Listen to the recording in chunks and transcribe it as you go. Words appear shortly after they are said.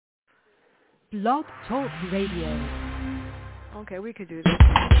Blog Talk Radio. Okay, we could do this.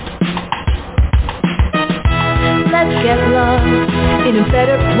 Let's get lost in a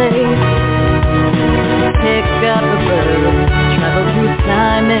better place. Pick up a book, travel through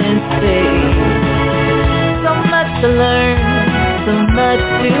time and space. So much to learn, so much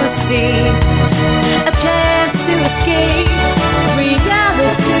to see. A chance to escape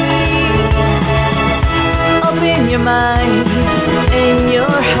reality. Open your mind and your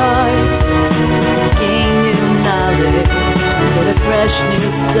heart. Gain new knowledge, get a fresh new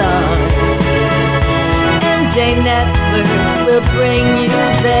start. MJ Network will bring you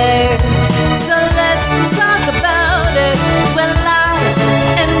there. So let's talk about it. We're live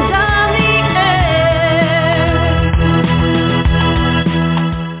and on the air.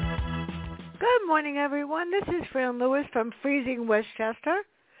 Good morning, everyone. This is Fran Lewis from freezing Westchester.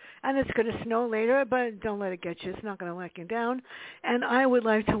 And it's going to snow later, but don't let it get you. It's not going to let you down. And I would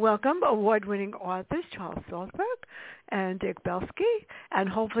like to welcome award-winning authors Charles Salzberg and Dick Belsky, and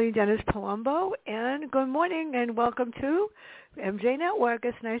hopefully Dennis Palumbo. And good morning, and welcome to MJ Network.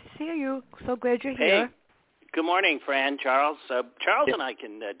 It's nice to see you. So glad you're here. Hey, good morning, Fran, Charles. Charles and I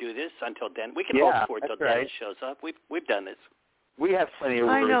can do this until Dennis. We can hold the fort until Dennis shows up. We've done this. We have plenty of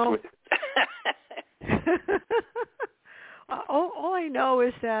words. I know. All I know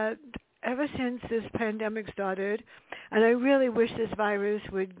is that ever since this pandemic started, and I really wish this virus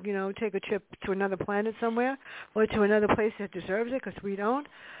would, take a trip to another planet somewhere or to another place that deserves it, because we don't,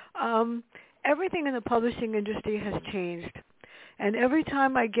 everything in the publishing industry has changed. And every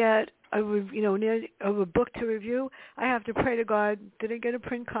time I get a book to review, I have to pray to God, did I get a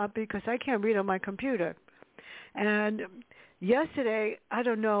print copy? Because I can't read on my computer. And yesterday, I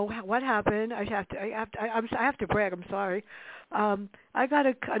don't know what happened. I have to brag. I'm sorry. I got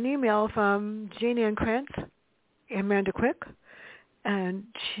an email from Jane Ann Krantz, Amanda Quick, and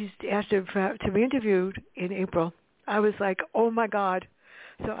she's asked her to be interviewed in April. I was like, oh my God!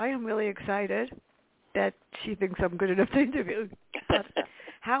 So I am really excited that she thinks I'm good enough to interview. But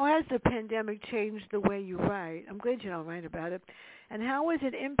how has the pandemic changed the way you write? I'm glad you don't write about it. And how has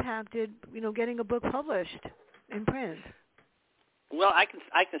it impacted, getting a book published in print? Well, I can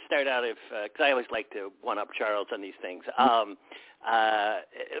start out because I always like to one-up Charles on these things.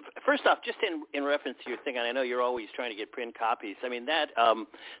 First off, just in reference to your thing, and I know you're always trying to get print copies. I mean that's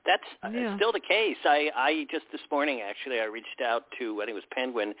still the case. I just this morning actually I reached out to I think it was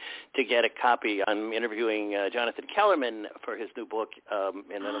Penguin to get a copy. I'm interviewing Jonathan Kellerman for his new book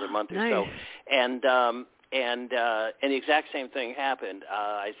in another month or so, and the exact same thing happened.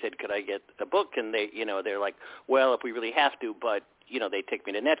 I said, could I get a book? And they're like, well, if we really have to, but they take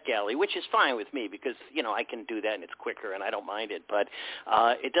me to NetGalley, which is fine with me because, I can do that and it's quicker and I don't mind it. But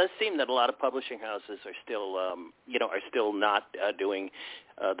it does seem that a lot of publishing houses are still not doing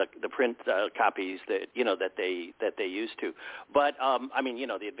the print copies that they used to. But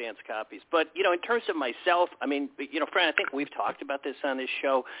the advanced copies. But in terms of myself, Fran, I think we've talked about this on this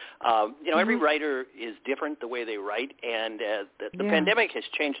show. Every writer is different the way they write, and the pandemic has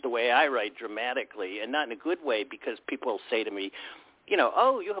changed the way I write dramatically, and not in a good way, because people say to me,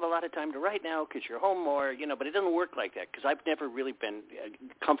 oh, you have a lot of time to write now because you're home more, but it doesn't work like that because I've never really been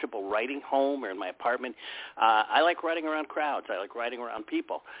comfortable writing home or in my apartment. I like writing around crowds. I like writing around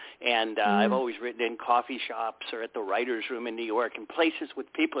people. And I've always written in coffee shops or at the writer's room in New York and places with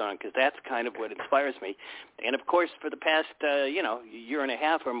people around because that's kind of what inspires me. And, of course, for the past, year and a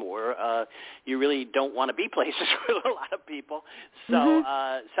half or more, you really don't want to be places with a lot of people. So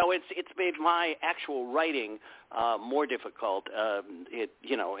so it's made my actual writing more difficult,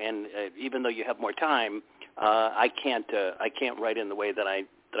 even though you have more time, I can't write in the way that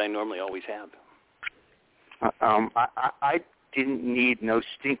I normally always have. I didn't need no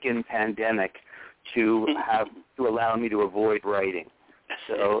stinking pandemic to allow me to avoid writing,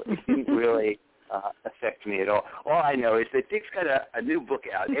 so it didn't really affect me at all. All I know is that Dick's got a new book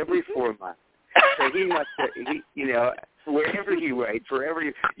out every 4 months, so he must, wherever he writes, wherever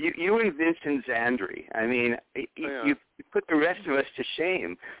you and Vincent Zandri, you put the rest of us to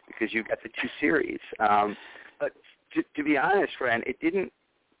shame because you've got the 2 series. But to be honest, Fran,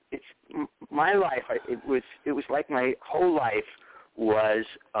 it's my life. It was like my whole life was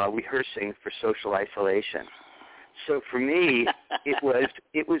rehearsing for social isolation. So for me,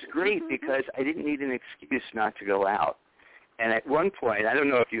 it was great because I didn't need an excuse not to go out. And at one point, I don't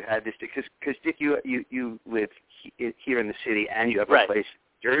know if you had this, because Dick, you live here in the city and you have a place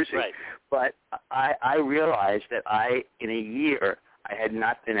in Jersey. Right. But I realized that in a year, I had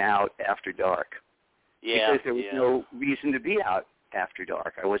not been out after dark. Yeah. Because there was no reason to be out after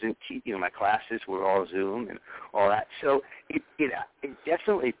dark. I wasn't, my classes were all Zoom and all that. So it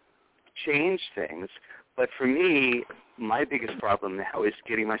definitely changed things. But for me, my biggest problem now is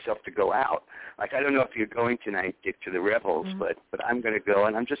getting myself to go out. Like, I don't know if you're going tonight, Dick, to the Revels, but I'm going to go,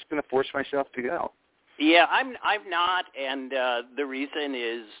 and I'm just going to force myself to go. Yeah, I'm not, and the reason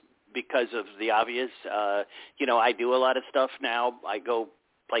is because of the obvious. I do a lot of stuff now. I go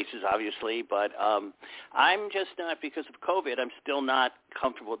places, obviously, but I'm just not, because of COVID, I'm still not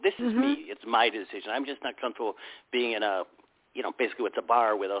comfortable. This is me. It's my decision. I'm just not comfortable being in a, basically it's a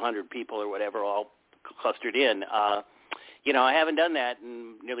bar with 100 people or whatever all clustered in. I haven't done that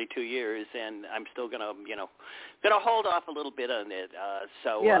in nearly 2 years, and I'm still gonna hold off a little bit on it. I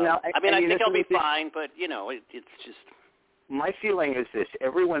think I'll be fine, but it's just. My feeling is this: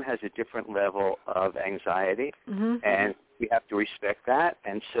 everyone has a different level of anxiety, and we have to respect that.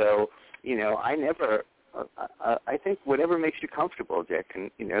 And so, I never. I think whatever makes you comfortable, Dick,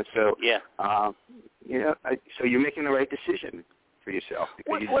 and so so you're making the right decision for yourself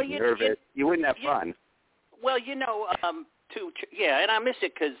because you're nervous. You wouldn't have fun. Well, and I miss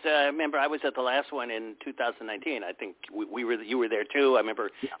it because remember I was at the last one in 2019. I think you were there too. I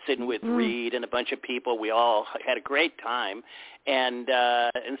remember sitting with Reed and a bunch of people. We all had a great time, and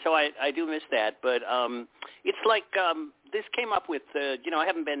so I do miss that. But it's like this came up with I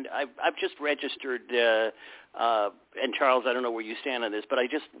haven't been. I've just registered. And Charles, I don't know where you stand on this, but I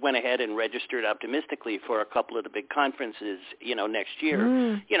just went ahead and registered optimistically for a couple of the big conferences, next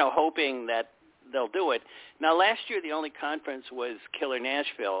year. Hoping that they'll do it. Now, last year the only conference was Killer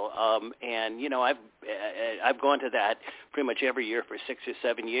Nashville, and I've gone to that pretty much every year for 6 or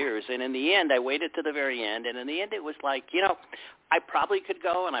 7 years. And in the end, I waited to the very end, and in the end, it was like, I probably could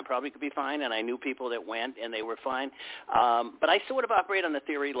go, and I probably could be fine, and I knew people that went, and they were fine. But I sort of operate on the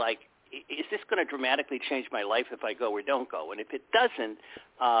theory like, is this going to dramatically change my life if I go or don't go? And if it doesn't,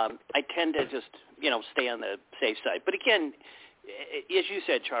 I tend to just stay on the safe side. But again, as you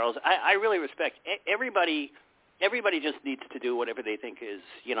said, Charles, I really respect everybody. Everybody just needs to do whatever they think is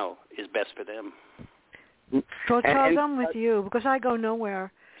best for them. So Charles, I'm with you because I go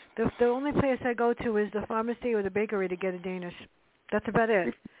nowhere. The only place I go to is the pharmacy or the bakery to get a Danish. That's about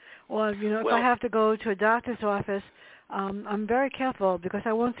it. Or if I have to go to a doctor's office, I'm very careful because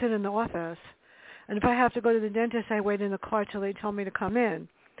I won't sit in the office. And if I have to go to the dentist, I wait in the car till they tell me to come in.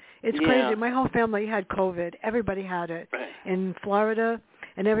 It's crazy. My whole family had COVID. Everybody had it in Florida,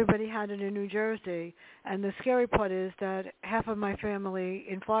 and everybody had it in New Jersey. And the scary part is that half of my family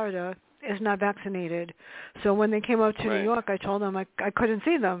in Florida is not vaccinated. So when they came up to New York, I told them I couldn't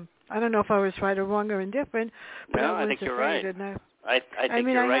see them. I don't know if I was right or wrong or indifferent, but no, I was think afraid. You're right. And I think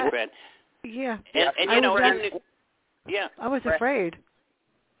you're right, Fran. Yeah. And I was afraid.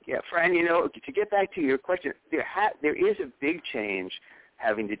 Yeah, Fran, to get back to your question, there is a big change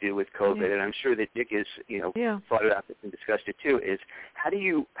having to do with COVID, and I'm sure that Dick has, thought about this and discussed it too, is how do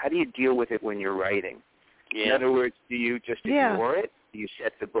you deal with it when you're writing? Yeah. In other words, do you just ignore it? Do you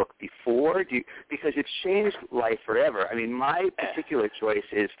set the book before? Because it's changed life forever. I mean, my particular choice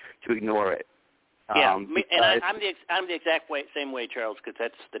is to ignore it. Yeah, and I'm the exact same way, Charles, because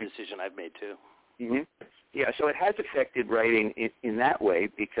that's the decision I've made too. Mm-hmm. Yeah, so it has affected writing in that way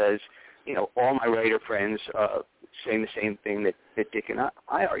because, all my writer friends saying the same thing that Dick and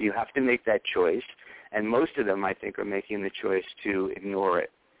I are. You have to make that choice, and most of them, I think, are making the choice to ignore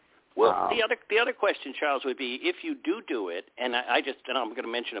it. Well, the other question, Charles, would be if you do it, and I'm going to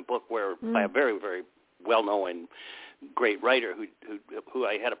mention a book where by a very, very well-known great writer who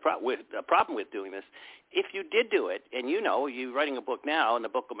I had a problem with doing this. If you did do it, and you're writing a book now, and the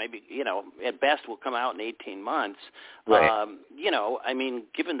book will maybe, at best will come out in 18 months. Right. I mean,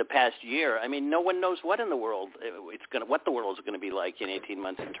 given the past year, I mean, no one knows what the world is going to be like in 18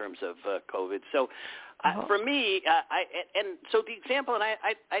 months in terms of COVID. So, for me, so the example, and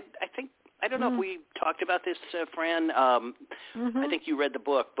I think I don't know if we talked about this, Fran. I think you read the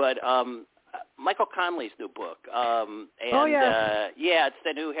book, but. Michael Connelly's new book. It's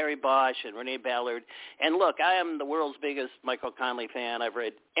the new Harry Bosch and Renee Ballard. And look, I am the world's biggest Michael Connelly fan. I've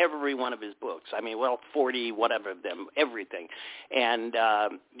read every one of his books. I mean, 40, whatever of them, everything. And,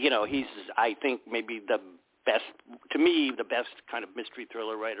 he's, I think, maybe the best kind of mystery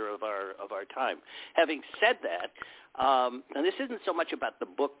thriller writer of our time. Having said that, and this isn't so much about the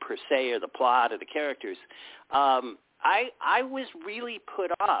book per se or the plot or the characters, I was really put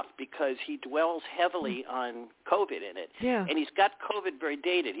off because he dwells heavily on COVID in it. Yeah. And he's got COVID very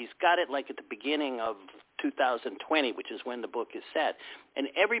dated. He's got it like at the beginning of 2020, which is when the book is set. And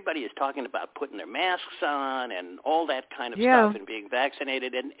everybody is talking about putting their masks on and all that kind of stuff and being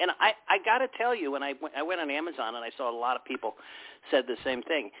vaccinated. And I got to tell you, when I went on Amazon and I saw a lot of people said the same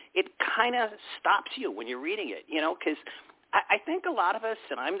thing, it kind of stops you when you're reading it, because I think a lot of us,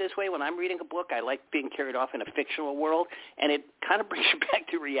 and I'm this way when I'm reading a book, I like being carried off in a fictional world, and it kind of brings you back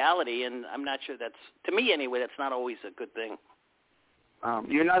to reality, and I'm not sure that's, to me anyway, that's not always a good thing.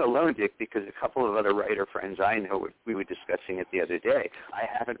 You're not alone, Dick, because a couple of other writer friends I know, we were discussing it the other day. I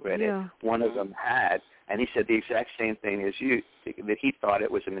haven't read it. One of them had, and he said the exact same thing as you, that he thought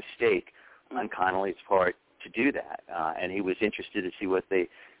it was a mistake on Connolly's part to do that, and he was interested to see what the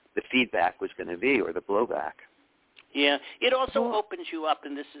feedback was going to be, or the blowback. Yeah, it also opens you up,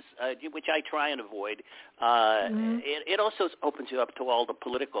 and this is which I try and avoid. It also opens you up to all the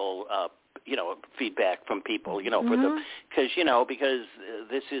political, feedback from people, for the because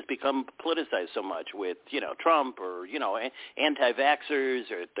this has become politicized so much with Trump or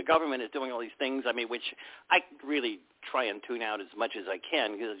anti-vaxxers, or the government is doing all these things. I mean, which I really try and tune out as much as I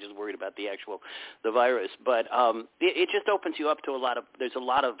can because I'm just worried about the virus. But it just opens you up to there's a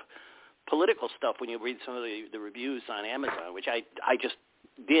lot of political stuff when you read some of the reviews on Amazon, which I just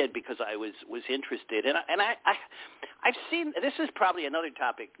did because I was interested, and I've seen, this is probably another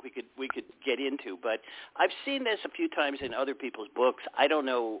topic we could get into, but I've seen this a few times in other people's books. I don't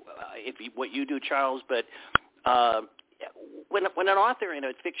know what you do, Charles, but when an author in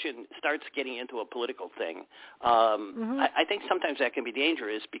a fiction starts getting into a political thing, I think sometimes that can be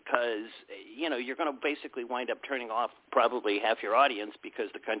dangerous because you're going to basically wind up turning off probably half your audience because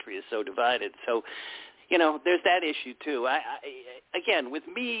the country is so divided. So there's that issue too. Again, with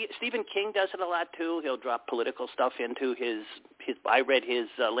me, Stephen King does it a lot too. He'll drop political stuff into his. I read his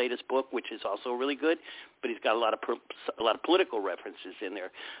latest book, which is also really good, but he's got a lot of political references in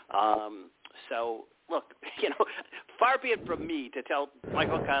there. So look, far be it from me to tell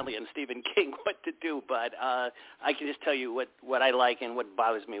Michael Connelly and Stephen King what to do, but I can just tell you what I like and what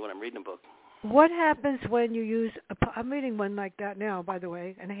bothers me when I'm reading a book. What happens when you use? I'm reading one like that now, by the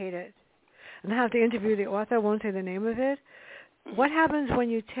way, and I hate it. And I have to interview the author. I won't say the name of it. What happens when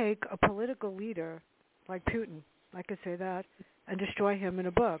you take a political leader like Putin, I could say that, and destroy him in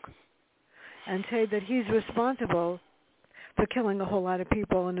a book, and say that he's responsible for killing a whole lot of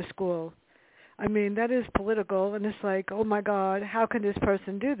people in a school? I mean, that is political, and it's like, oh my God, how can this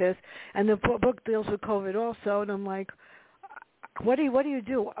person do this? And the book deals with COVID also, and I'm like, what do you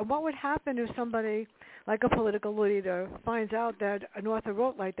do? What would happen if somebody like a political leader finds out that an author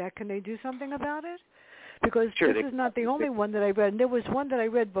wrote like that? Can they do something about it? Because this is not the only one that I read. And there was one that I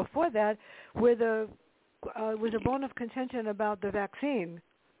read before that where there was a bone of contention about the vaccine.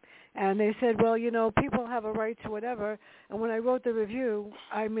 And they said, well, people have a right to whatever. And when I wrote the review,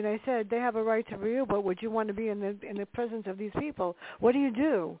 I said they have a right to review, but would you want to be in the presence of these people? What do you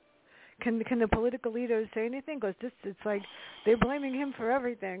do? Can the political leaders say anything? Because it's like they're blaming him for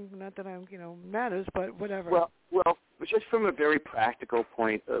everything. Not that matters, but whatever. Well, just from a very practical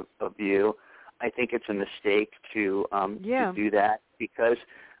point of view, I think it's a mistake to do that because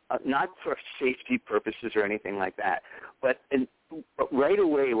not for safety purposes or anything like that, but right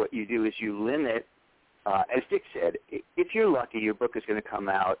away what you do is you limit. As Dick said, if you're lucky, your book is going to come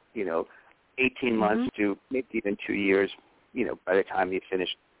out, 18 months to maybe even 2 years, by the time you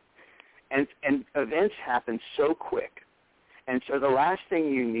finish. And events happen so quick. And so the last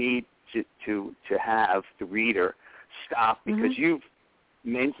thing you need to have the reader stop because you've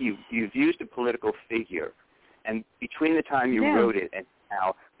used a political figure, and between the time you wrote it and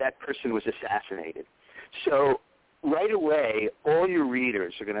now, that person was assassinated. So right away, all your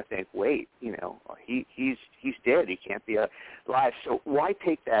readers are going to think, wait, he's dead. He can't be alive. So why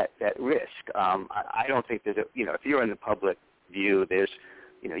take that risk? I don't think that, if you're in the public view, there's,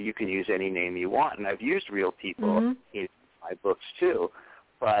 you can use any name you want. And I've used real people in my books too.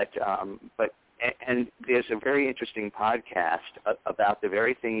 But there's a very interesting podcast about the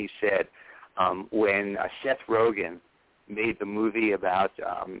very thing you said when Seth Rogen made the movie about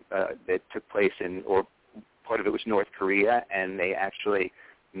that took place or part of it was North Korea, and they actually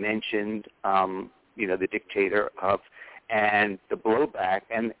mentioned, the dictator and the blowback,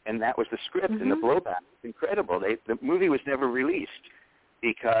 and that was the script, and the blowback was incredible. The movie was never released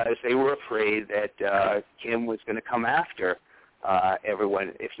because they were afraid that Kim was going to come after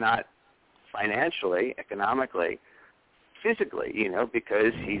everyone, if not financially, economically, physically,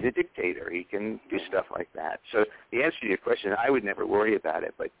 because he's a dictator. He can do stuff like that. So the answer to your question, I would never worry about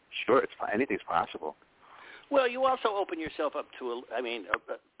it, but sure, anything's possible. Well, you also open yourself up to,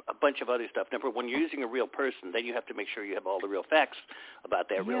 a bunch of other stuff. Number one, you're using a real person, then you have to make sure you have all the real facts about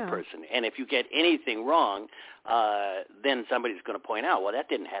that real person. And if you get anything wrong, then somebody's going to point out, well, that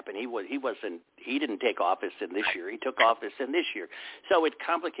didn't happen. He didn't take office in this year. He took office in this year. So it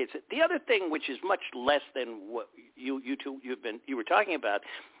complicates it. The other thing, which is much less than what you were talking about,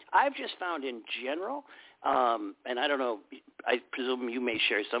 I've just found in general and I don't know, I presume you may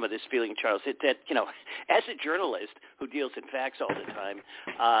share some of this feeling, Charles, that, as a journalist who deals in facts all the time,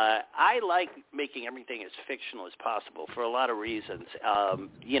 I like making everything as fictional as possible for a lot of reasons.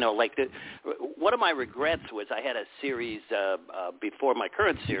 One of my regrets was I had a series before my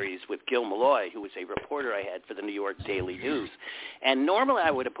current series with Gil Malloy, who was a reporter I had for the New York Daily News. And normally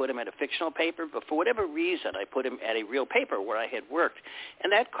I would have put him at a fictional paper, but for whatever reason I put him at a real paper where I had worked.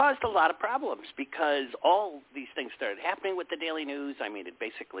 And that caused a lot of problems because all these things started happening with the Daily News. I mean, it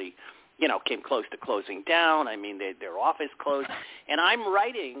basically, came close to closing down. I mean, their office closed. And I'm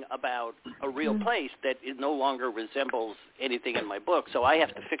writing about a real place that no longer resembles anything in my book, so I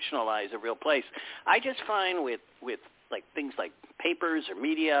have to fictionalize a real place. I just find with like things like papers or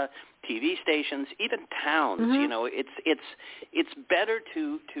media, TV stations, even towns, it's better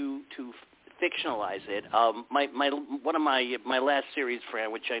to fictionalize it. One of my last series,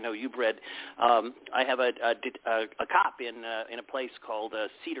 Fran, which I know you've read, I have a cop in a place called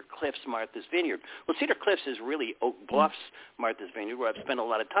Cedar Cliffs Martha's Vineyard. Well, Cedar Cliffs is really Oak Bluffs Martha's Vineyard, where I've spent a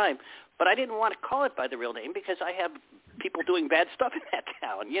lot of time. But I didn't want to call it by the real name because I have people doing bad stuff in that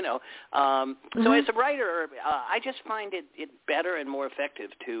town, So as a writer, I just find it better and more effective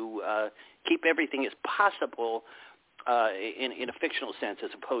to keep everything as possible in a fictional sense,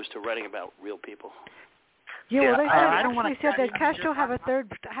 as opposed to writing about real people. Yeah, well, they said that Castro have a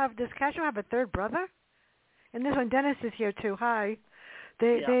third. Does Castro have a third brother? And this one, Dennis is here too. Hi.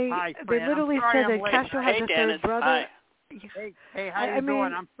 They literally said that Castro has a third brother. Hi. Hey, how you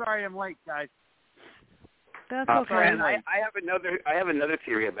doing? I'm sorry I'm late, guys. That's okay. And I have another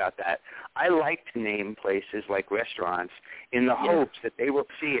theory about that. I like to name places like restaurants in the hopes that they will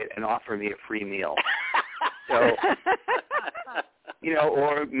see it and offer me a free meal. So,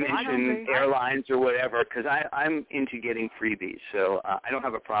 or mention airlines or whatever, because I'm into getting freebies, so I don't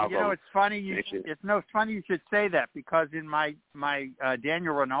have a problem. It's funny. It's funny you should say that, because in my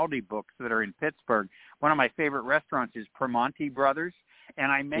Daniel Rinaldi books that are in Pittsburgh, one of my favorite restaurants is Primonti Brothers, and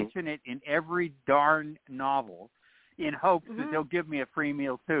I mention it in every darn novel in hopes that they'll give me a free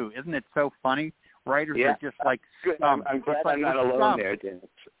meal too. Isn't it so funny? Writers are just like scum. I'm glad I'm not alone there, Dennis.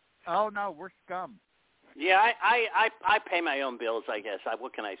 Oh no, we're scum. Yeah, I pay my own bills, I guess.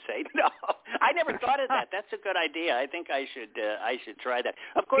 What can I say? No, I never thought of that. That's a good idea. I think I should try that.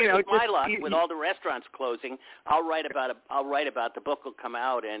 Of course, with my luck, with all the restaurants closing, I'll write about the book will come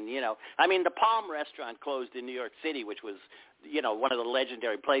out, and I mean, the Palm restaurant closed in New York City, which was one of the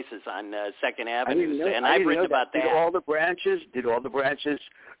legendary places on 2nd Avenue, and I've written about that. Did all the branches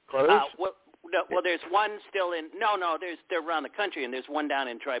close? Well, there's one still in. They're around the country, and there's one down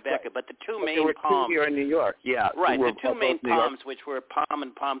in Tribeca. Right. But the two main there were Palms. Two here in New York, yeah. Right, the two main Palms, which were Palm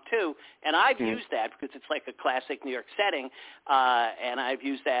and Palm 2, and I've used that because it's like a classic New York setting, and I've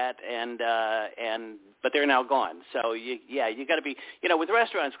used that, but they're now gone. So you got to be, with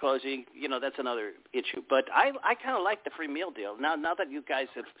restaurants closing, that's another issue. But I kind of like the free meal deal. Now that you guys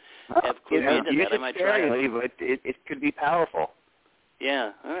have clued me into that, I might try it. But it could be powerful.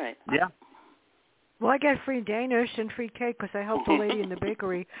 Yeah. All right. Yeah. Well, I get free Danish and free cake because I helped the lady in the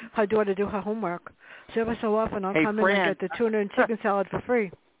bakery, her daughter, do her homework. So every so often I'll come in and get the tuna and chicken salad for free.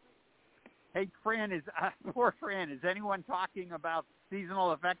 Hey, Fran, is anyone talking about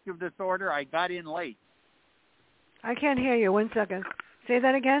seasonal affective disorder? I got in late. I can't hear you. 1 second. Say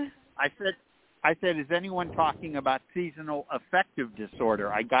that again? I said, is anyone talking about seasonal affective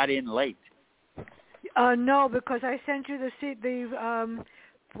disorder? I got in late. No, because I sent you the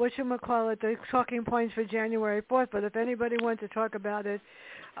the talking points for January 4th, but if anybody wants to talk about it,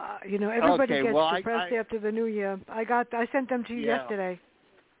 everybody gets depressed after the New Year. I sent them to you yesterday.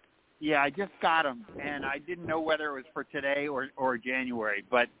 Yeah, I just got them, and I didn't know whether it was for today or January,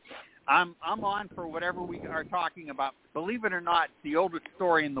 but I'm on for whatever we are talking about. Believe it or not, the oldest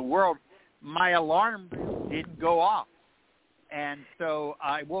story in the world, my alarm didn't go off. And so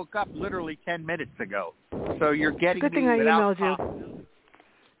I woke up literally 10 minutes ago. So you're getting Good me thing I without emailed coffee. You.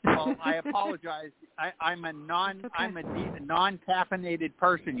 Well, I apologize. I'm a non-caffeinated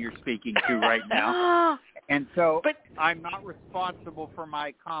person you're speaking to right now, and so I'm not responsible for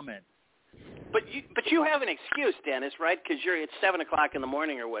my comments. But you have an excuse, Dennis, right? Because it's 7:00 in the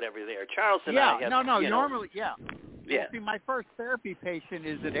morning or whatever there. Charles and I have. Normally, yeah. Yeah. See, my first therapy patient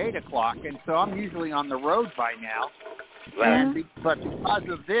is at 8:00, and so I'm usually on the road by now. Right. But because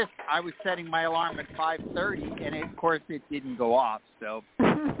of this, I was setting my alarm at 5:30, and of course it didn't go off. So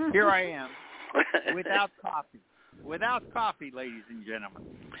here I am, without coffee. Without coffee, ladies and gentlemen.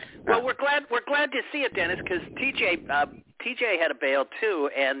 Well, we're glad to see it, Dennis, because TJ had a bail too,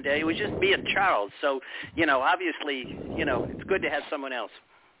 and it was just me and Charles. So obviously, it's good to have someone else.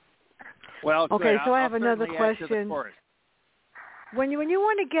 Well, okay, good. so I I'll have another certainly add to the question. chorus. When you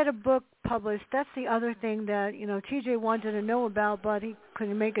want to get a book published, that's the other thing that TJ wanted to know about, but he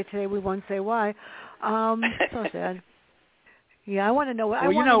couldn't make it today. We won't say why. So sad. Yeah, I want to know. Well, I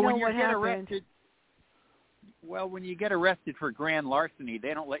want to know when you what get happened. arrested, when you get arrested for grand larceny,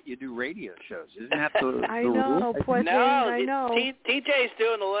 they don't let you do radio shows. Isn't that the I the know, rule? poor thing. I know. TJ's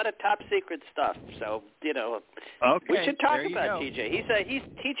doing a lot of top secret stuff, so Okay, we should talk there you about go. TJ.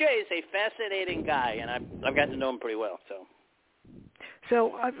 TJ is a fascinating guy, and I've gotten to know him pretty well. So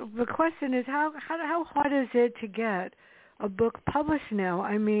the question is, how hard is it to get a book published now?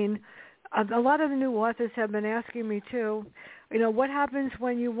 I mean, a lot of the new authors have been asking me too. What happens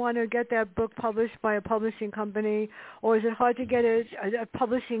when you want to get that book published by a publishing company, or is it hard to get a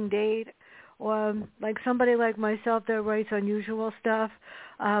publishing date? Or like somebody like myself that writes unusual stuff,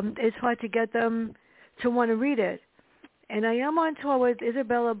 it's hard to get them to want to read it. And I am on tour with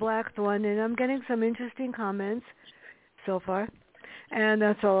Isabella Blackthorne, and I'm getting some interesting comments so far. And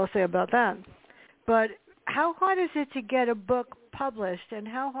that's all I'll say about that. But how hard is it to get a book published, and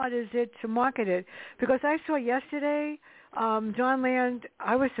how hard is it to market it? Because I saw yesterday, John Land,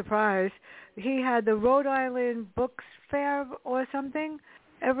 I was surprised. He had the Rhode Island Books Fair or something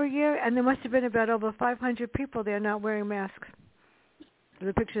every year, and there must have been about over 500 people there not wearing masks.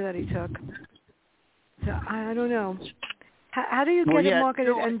 The picture that he took. So I don't know. How do you get it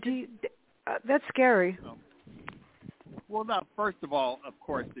marketed? And that's scary. Well, now, first of all, of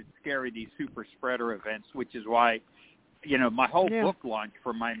course, it's scary, these super spreader events, which is why, my whole book launch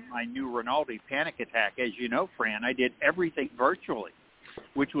for my new Rinaldi Panic Attack, as you know, Fran, I did everything virtually,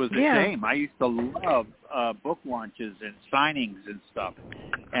 which was a shame. I used to love book launches and signings and stuff,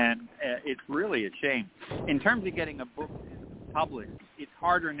 and it's really a shame. In terms of getting a book published, it's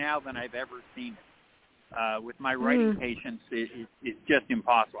harder now than I've ever seen it. With my writing patience, it's just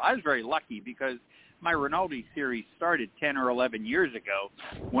impossible. I was very lucky because my Rinaldi series started 10 or 11 years ago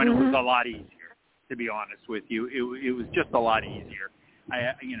when it was a lot easier, to be honest with you. It was just a lot easier.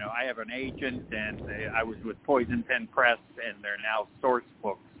 I have an agent, and I was with Poison Pen Press, and they're now Source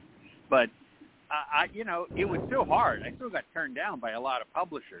Books. But, it was still hard. I still got turned down by a lot of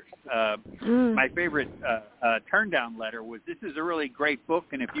publishers. My favorite turn down letter was, "This is a really great book,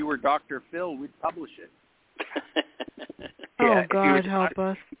 and if you were Dr. Phil, we'd publish it." Oh, God, help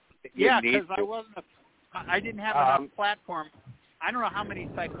us. Yeah, because I didn't have enough platform. I don't know how many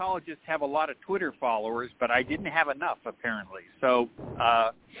psychologists have a lot of Twitter followers, but I didn't have enough, apparently. So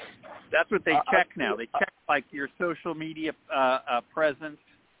that's what they check now. They check, like, your social media presence,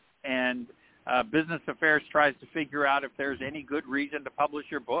 and Business Affairs tries to figure out if there's any good reason to publish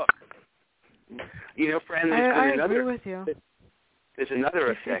your book. Fran, I agree with you. There's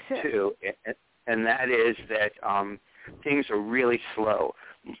another effect, too, and that is that things are really slow.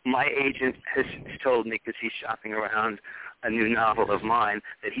 My agent has told me, because he's shopping around a new novel of mine,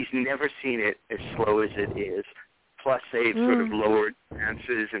 that he's never seen it as slow as it is. Plus, they've sort of lowered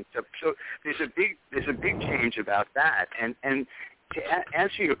chances and stuff. So there's a big change about that. And to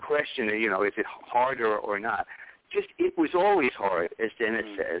answer your question, is it harder or not? It was always hard, as Dennis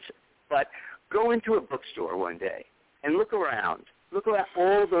says. But go into a bookstore one day and look around. Look at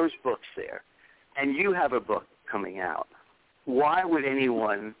all those books there, and you have a book coming out. Why would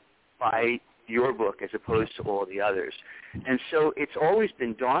anyone buy your book as opposed to all the others? And so it's always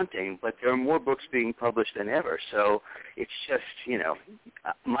been daunting, but there are more books being published than ever. So it's just,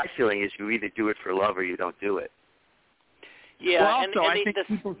 my feeling is you either do it for love or you don't do it. Yeah, well, also, I think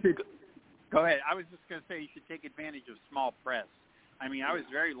people should go ahead. I was just going to say you should take advantage of small press. I mean, I was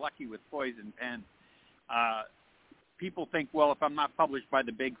very lucky with Poison Pen. People think, well, if I'm not published by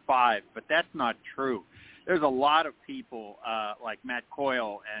the big five, but that's not true. There's a lot of people like Matt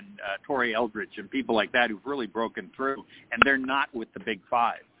Coyle and Tori Eldridge and people like that who've really broken through, and they're not with the big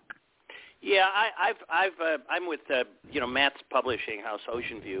five. Yeah, I'm with Matt's publishing house,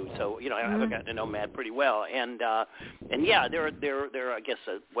 Ocean View, so I've gotten to know Matt pretty well, and yeah, they're I guess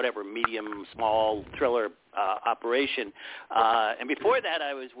whatever medium small thriller operation, and before that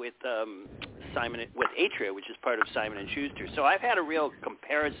I was with Atria, which is part of Simon & Schuster. So I've had a real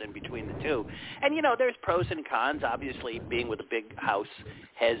comparison between the two. And, there's pros and cons. Obviously, being with a big house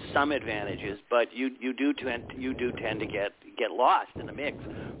has some advantages, but you do tend to get lost in the mix.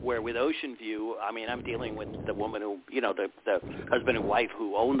 Where with Ocean View, I mean, I'm dealing with the woman who, the husband and wife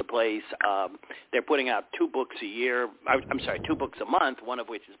who own the place. They're putting out 2 books a year. I'm sorry, 2 books a month, one of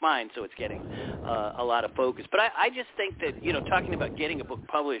which is mine, so it's getting a lot of focus. But I just think that, talking about getting a book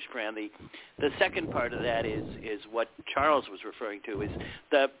published, Fran, the second part of that is what Charles was referring to, is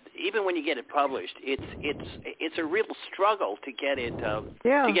even when you get it published, it's a real struggle to get it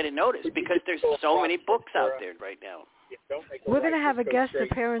noticed because there's so many books out there right now. We're going to have a guest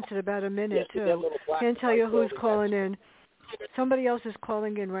appearance in about a minute, too. Can't tell you who's calling in. Somebody else is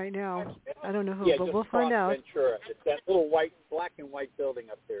calling in right now. I don't know who, but we'll find out. Ventura. It's that little black and white building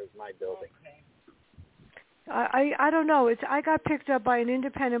up there is my building. I don't know. I got picked up by an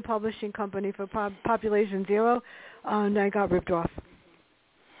independent publishing company for Population Zero, and I got ripped off.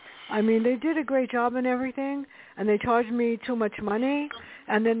 I mean, they did a great job and everything, and they charged me too much money,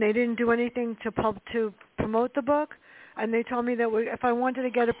 and then they didn't do anything to promote the book, and they told me that if I wanted to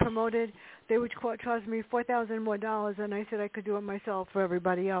get it promoted, they would charge me $4,000 more, and I said I could do it myself for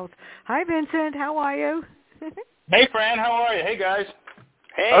everybody else. Hi, Vincent. How are you? Hey, Fran. How are you? Hey, guys.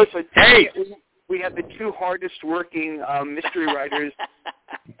 Hey. Oh, so hey. We have the two hardest working mystery writers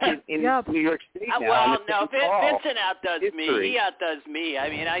in New York City now. Well, no, Vincent outdoes me. He outdoes me. I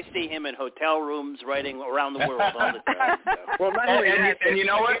mean, I see him in hotel rooms writing around the world all the time. So. Well, and you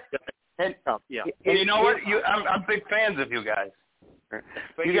know what? And you know what? I'm big fans of you guys.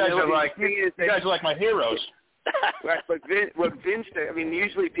 But you guys are like my heroes. Right, but Vince, I mean,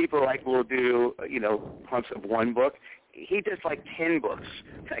 usually people will do clumps of one book. He does 10 books,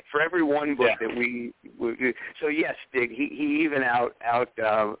 for every one book that we do. So yes, Dig, he even outdoes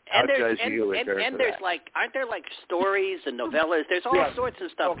you. And there's aren't there stories and novellas? There's all sorts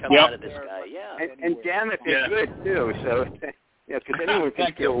of stuff coming out of this guy. Yeah. And damn it, they're good too. So because anyone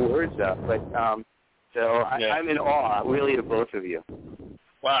can steal words up. But I'm in awe, really, of both of you.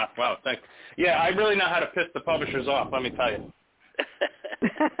 Wow, thanks. Yeah, I really know how to piss the publishers off. Let me tell you.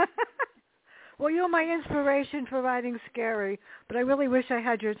 Well, you're my inspiration for writing scary, but I really wish I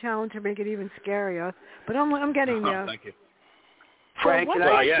had your talent to make it even scarier. But I'm getting there. Thank you. Frank, what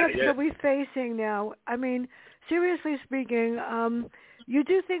hardships are we facing now? I mean, seriously speaking, you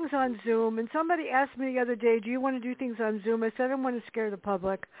do things on Zoom, and somebody asked me the other day, do you want to do things on Zoom? I said I don't want to scare the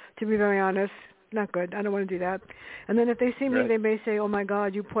public, to be very honest. Not good. I don't want to do that. And then if they see me, they may say, "Oh my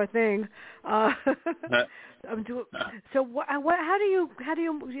God, you poor thing." So how do you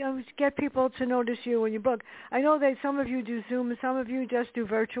get people to notice you in your book? I know that some of you do Zoom and some of you just do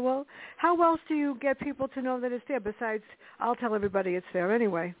virtual. How else do you get people to know that it's there? Besides, I'll tell everybody it's there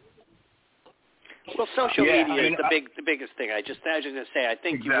anyway. Well, social media is the biggest thing. I was just going to say, I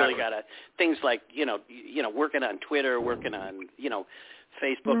think you really got to things like working on Twitter, working on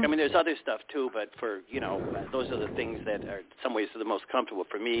Facebook. I mean, there's other stuff too, but for those are the things that are in some ways the most comfortable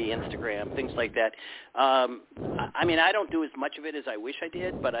for me. Instagram, things like that. I mean, I don't do as much of it as I wish I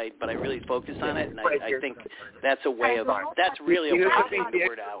did, but I really focus on it, and I think that's really a way of getting the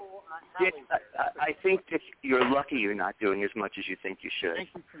word out. I think that you're lucky you're not doing as much as you think you should. Thank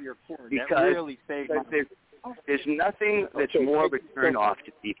you for your report. Because that really saved there's nothing that's more of a turn-off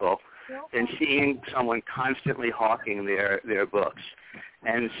to people than seeing someone constantly hawking their books.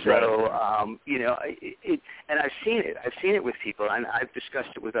 And so, and I've seen it. I've seen it with people, and I've discussed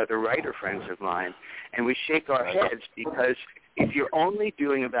it with other writer friends of mine, and we shake our heads because if you're only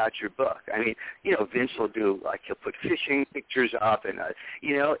doing about your book, I mean, Vince will do, he'll put fishing pictures up, and,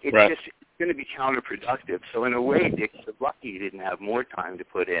 it's just going to be counterproductive. So in a way, Dick, you're lucky you didn't have more time to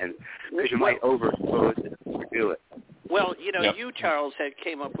put in because you might overexpose it or do it. Well, you, Charles,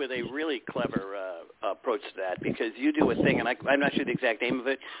 came up with a really clever approach to that because you do a thing, and I'm not sure the exact name of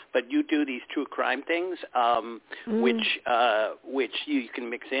it, but you do these true crime things, which you can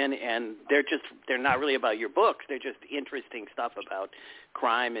mix in, and they're not really about your books. They're just interesting stuff about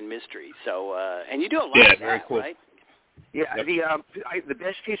crime and mystery. So, and you do a lot of that, cool. right? Yeah, the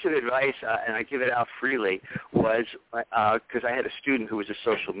best piece of advice, and I give it out freely, was because I had a student who was a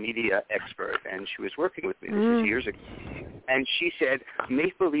social media expert, and she was working with me. This is years ago, and she said,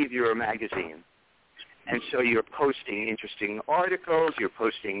 "Make believe you're a magazine." And so you're posting interesting articles, you're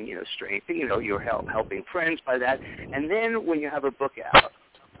posting, strange things, you're helping friends by that, and then when you have a book out,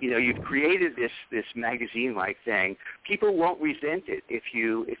 you've created this magazine-like thing. People won't resent it if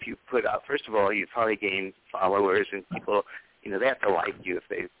you put up. First of all, you probably gain followers, and people, they have to like you if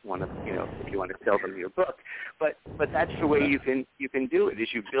they want to, if you want to sell them your book. But that's the way you can do it.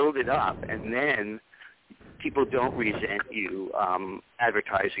 Is you build it up, and then people don't resent you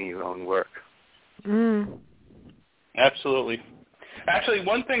advertising your own work. Absolutely. Actually,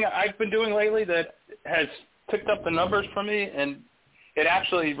 one thing I've been doing lately that has picked up the numbers for me, and it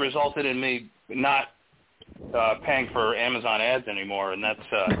actually resulted in me not paying for Amazon ads anymore, and that's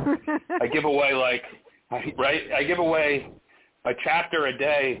I give away I give away a chapter a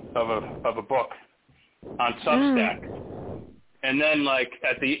day of a book on Substack, and then like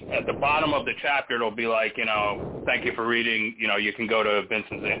at the bottom of the chapter, it'll be like, thank you for reading. You can go to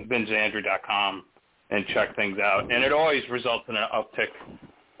vinceandrew.com and check things out, and it always results in an uptick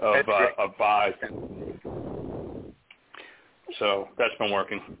of buys. So that's been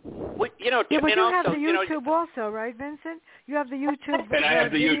working. But you have the YouTube also, right, Vincent? You have the YouTube. And I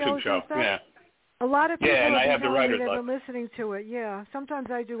have the YouTube show. Yeah. A lot of people and I have the writers that are listening to it. Yeah, sometimes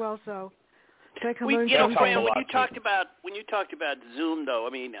I do also. So Fran, when you talked about Zoom, though,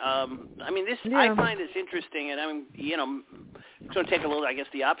 this I find this interesting, and it's going to take a little, I guess,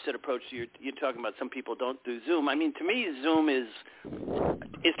 the opposite approach. You're talking about some people don't do Zoom. To me, Zoom is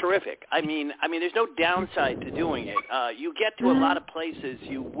terrific. There's no downside to doing it. You get to a lot of places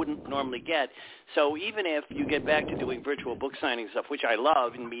you wouldn't normally get. So even if you get back to doing virtual book signing stuff, which I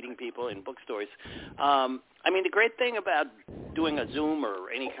love, and meeting people in bookstores, the great thing about doing a Zoom or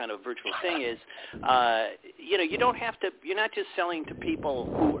any kind of virtual thing is, you don't have to. You're not just selling to people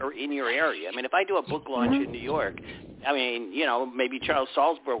who are in your area. If I do a book launch in New York, maybe Charles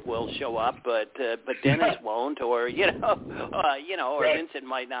Salzburg will show up, but Dennis won't, or or Vincent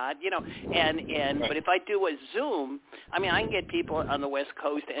might not, But if I do a Zoom, I can get people on the West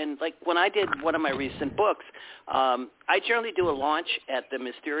Coast, and like when I did one of my recent books, I generally do a launch at the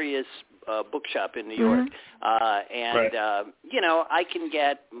Mysterious bookshop in New York, I can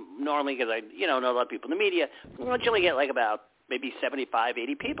get normally, because I know a lot of people in the media, I generally get like about maybe 75,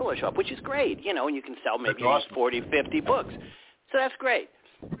 80 people or show up, which is great, and you can sell maybe 40, 50 books, so that's great.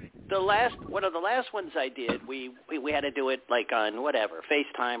 One of the last ones I did, we had to do it like on whatever,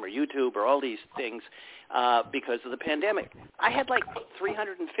 FaceTime or YouTube or all these things because of the pandemic. I had like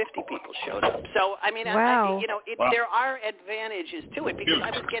 350 people showed up. So, wow. There are advantages to it because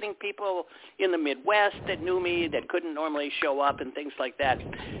I was getting people in the Midwest that knew me that couldn't normally show up and things like that.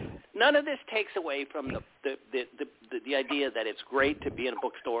 None of this takes away from the idea that it's great to be in a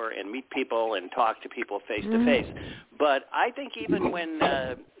bookstore and meet people and talk to people face to face. But I think even when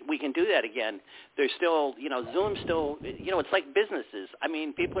we can do that again, there's still, Zoom still, it's like businesses.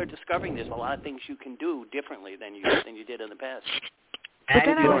 People are discovering there's a lot of things you can do differently than you did in the past. But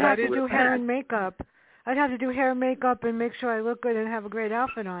then I would have to do hair and makeup. I'd have to do hair and makeup and make sure I look good and have a great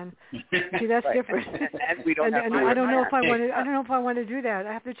outfit on. See, that's different. And we don't have to I don't know if I want to. I don't know if I want to do that.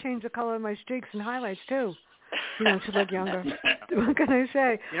 I have to change the color of my streaks and highlights too. To look younger. What can I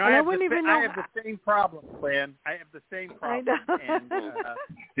say? I have the same problem, Fran. I have the same problem.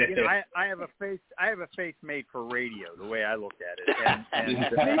 And I have a face made for radio. The way I look at it. And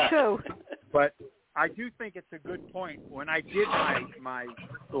me too. But I do think it's a good point. When I did my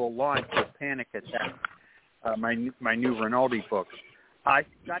virtual launch of Panic Attack, my new Rinaldi book, I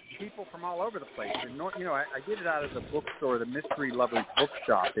got people from all over the place. And I did it out of the bookstore, the Mystery Lovers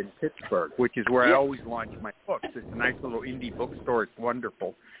Bookshop in Pittsburgh, which is where I always launch my books. It's a nice little indie bookstore. It's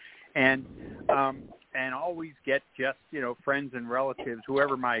wonderful, and always get just friends and relatives,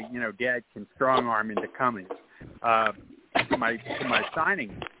 whoever my dad can strong arm into coming to my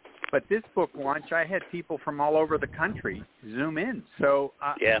signing. But this book launch, I had people from all over the country Zoom in. So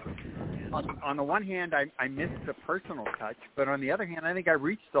on the one hand, I missed the personal touch, but on the other hand, I think I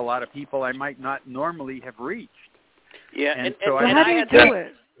reached a lot of people I might not normally have reached. Yeah, and so how do you do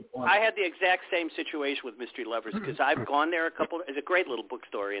it? I had the exact same situation with Mystery Lovers because I've gone there It's a great little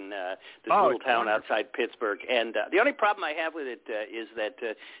bookstore in this little town outside Pittsburgh. And the only problem I have with it is that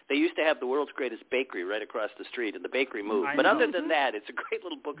they used to have the world's greatest bakery right across the street, and the bakery moved. But other than that, it's a great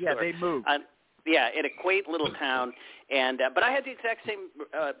little bookstore. Yeah, they moved. In a quaint little town, and but I had the exact same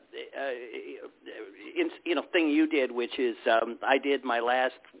thing you did, which is I did my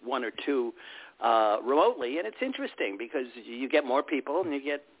last one or two remotely, and it's interesting because you get more people and you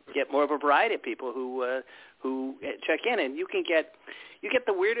get more of a variety of people who check in, and you get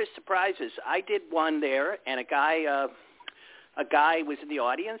the weirdest surprises. I did one there, and a guy was in the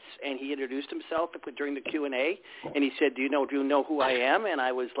audience, and he introduced himself during the Q&A, and he said, do you know who I am? And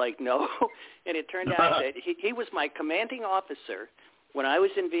I was like, no. And it turned out that he was my commanding officer when I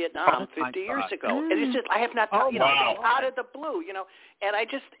was in Vietnam 50 years ago. And it's just, I have not, out of the blue, and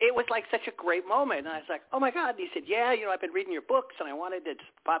it was like such a great moment. And I was like, oh my God. And he said, yeah, I've been reading your books, and I wanted to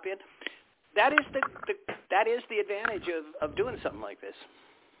just pop in. That is the advantage of doing something like this.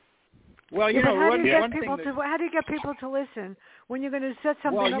 Well, how do you get people to listen when you're going to set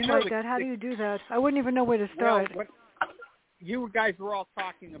something up like that? How do you do that? I wouldn't even know where to start. You guys were all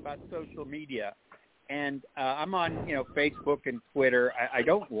talking about social media, and I'm on Facebook and Twitter. I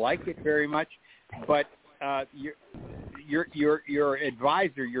don't like it very much, but your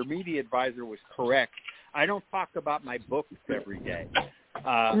advisor, your media advisor, was correct. I don't talk about my books every day.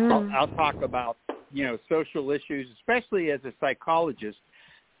 I'll talk about social issues, especially as a psychologist,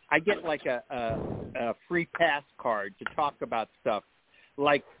 I get like a free pass card to talk about stuff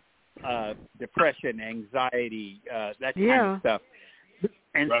like depression, anxiety, that kind of stuff.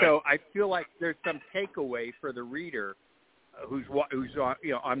 And so I feel like there's some takeaway for the reader who's on,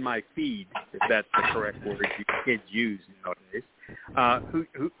 on my feed, if that's the correct word you kids use nowadays,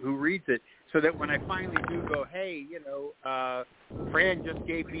 who reads it, so that when I finally do go, hey, Fran just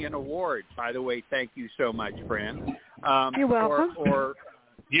gave me an award. By the way, thank you so much, Fran. You're welcome.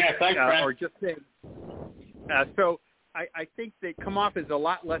 Yeah, thanks, Fran. Or just saying. So I think they come off as a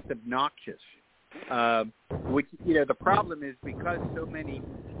lot less obnoxious. Which the problem is, because so many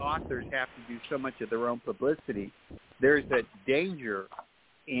authors have to do so much of their own publicity, there's a danger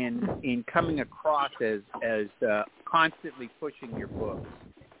in coming across as constantly pushing your books.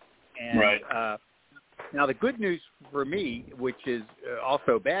 And now the good news for me, which is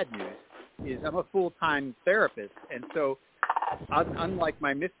also bad news, is I'm a full-time therapist, and so unlike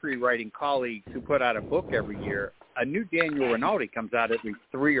my mystery writing colleagues who put out a book every year, a new Daniel Rinaldi comes out every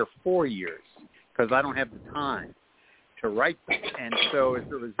 3 or 4 years, because I don't have the time to write them. And so as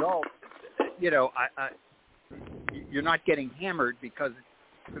a result, you're not getting hammered, because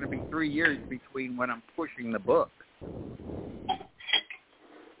it's going to be 3 years between when I'm pushing the book.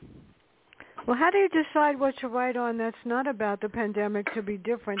 Well, how do you decide what to write on that's not about the pandemic to be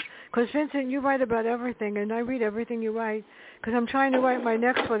different? Because, Vincent, you write about everything, and I read everything you write, because I'm trying to write my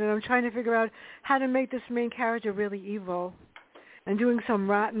next one, and I'm trying to figure out how to make this main character really evil, and doing some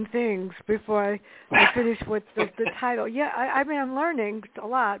rotten things before I finish with the title. Yeah, I mean, I'm learning a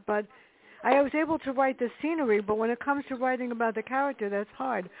lot, but I was able to write the scenery, but when it comes to writing about the character, that's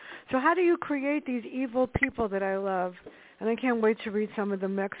hard. So how do you create these evil people that I love? And I can't wait to read some of the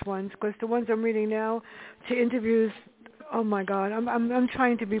next ones, because the ones I'm reading now, to interviews, oh my God, I'm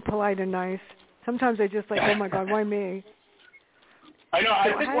trying to be polite and nice. Sometimes I just like, oh my God, why me? I know.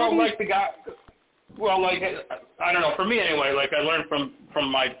 I think I don't know. For me anyway, like I learned from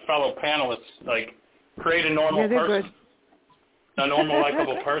my fellow panelists, create a normal person. Good. A normal,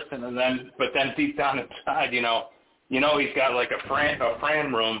 likable person, but then deep down inside, he's got like a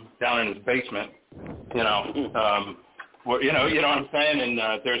Fran room down in his basement, where, you know what I'm saying? And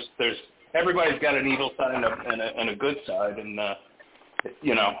there's everybody's got an evil side and a good side, and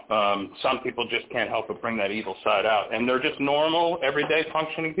some people just can't help but bring that evil side out, and they're just normal, everyday,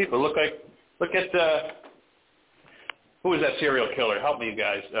 functioning people. Look at who was that serial killer? Help me, you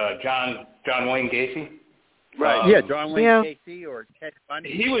guys. John Wayne Gacy. Right. John Wayne Gacy or Ted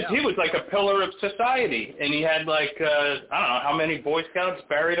Bundy. He was like a pillar of society, and he had I don't know how many Boy Scouts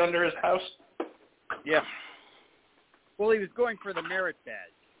buried under his house. Yeah. Well, he was going for the merit badge.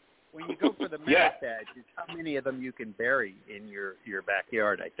 When you go for the merit badge, it's how many of them you can bury in your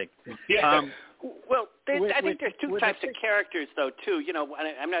backyard, I think. Yeah. I think there's two types of characters, though, too.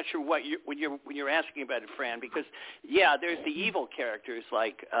 I'm not sure what when you're asking about it, Fran, because there's the evil characters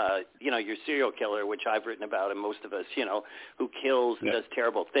like your serial killer, which I've written about, and most of us, who kills and does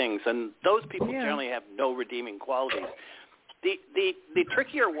terrible things, and those people generally have no redeeming qualities. The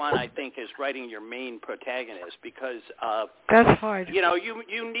trickier one, I think, is writing your main protagonist, because that's hard. You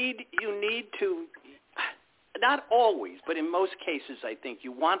need to, not always, but in most cases, I think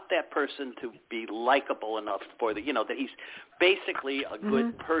you want that person to be likable enough for that he's basically a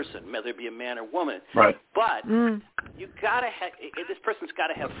good person, whether it be a man or woman. Right. But you gotta have this person's got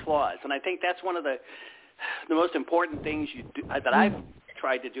to have flaws, and I think that's one of the most important things you do, that I've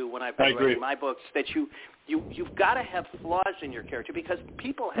tried to do when I've been writing my books, that you've got to have flaws in your character, because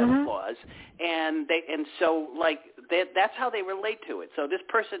people have flaws, and so that's how they relate to it. So this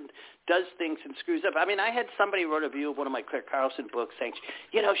person does things and screws up. I mean, I had somebody wrote a review of one of my Claire Carlson books saying,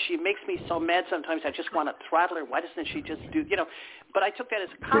 she makes me so mad sometimes I just want to throttle her. Why doesn't she just do, But I took that as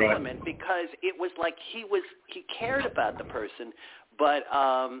a compliment, because it was like he cared about the person. But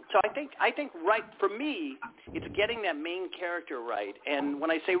so I think right, for me, it's getting that main character right. And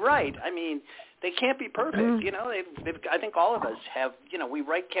when I say right, I mean they can't be perfect. I think all of us have. We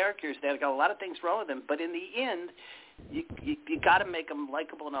write characters that have got a lot of things wrong with them. But in the end, you got to make them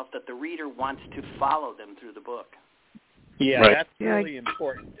likable enough that the reader wants to follow them through the book. Yeah, that's really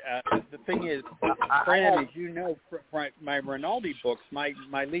important. The thing is, Fran, as you know, from my Rinaldi books, my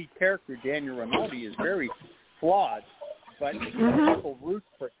lead character, Daniel Rinaldi, is very flawed. But people root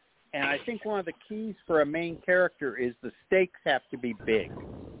for, and I think one of the keys for a main character is the stakes have to be big.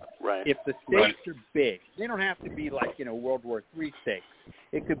 Right. If the stakes are big, they don't have to be like World War III stakes.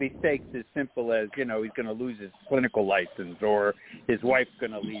 It could be stakes as simple as, he's going to lose his clinical license or his wife's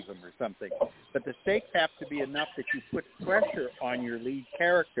going to leave him or something. But the stakes have to be enough that you put pressure on your lead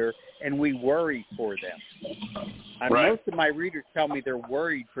character, and we worry for them. Most of my readers tell me they're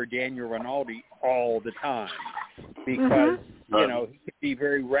worried for Daniel Rinaldi all the time because, he could be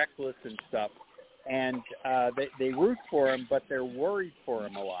very reckless and stuff. And they root for him, but they're worried for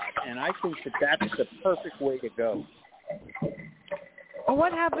him a lot. And I think that's the perfect way to go. Well,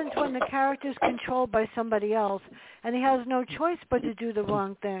 what happens when the character is controlled by somebody else and he has no choice but to do the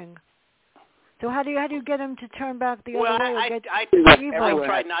wrong thing? So how do you get him to turn back the other way? I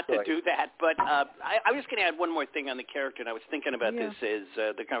tried not to do that, but I was going to add one more thing on the character, and I was thinking about this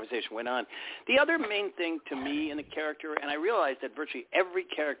as the conversation went on. The other main thing to me in the character, and I realized that virtually every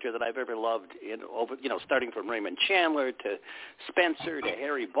character that I've ever loved, starting from Raymond Chandler to Spencer to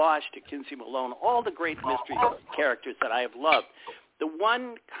Harry Bosch to Kinsey Malone, all the great mystery characters that I have loved, the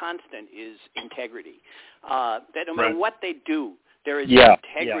one constant is integrity. That no matter what they do, there is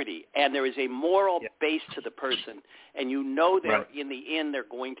integrity, and there is a moral base to the person, and that in the end they're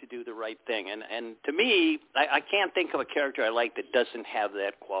going to do the right thing. And to me, I can't think of a character I like that doesn't have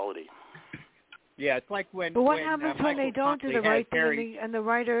that quality. Yeah, it's like when. But what happens when they don't do the right thing and the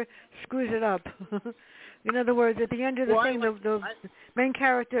writer screws it up? In other words, at the end of the thing, the main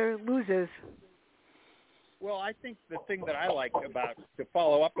character loses. Well, I think the thing that I like about, to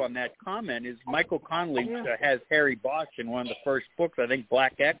follow up on that comment, is Michael Connelly has Harry Bosch in one of the first books, I think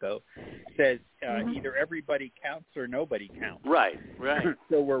Black Echo, says either everybody counts or nobody counts. Right.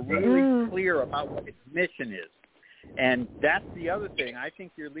 So we're really clear about what his mission is. And that's the other thing. I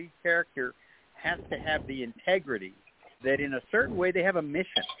think your lead character has to have the integrity that in a certain way they have a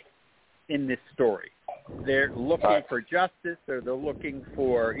mission in this story. They're looking for justice or they're looking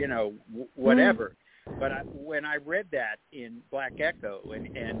for, whatever. But when I read that in Black Echo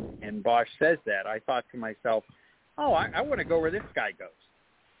and Bosch says that, I thought to myself, I want to go where this guy goes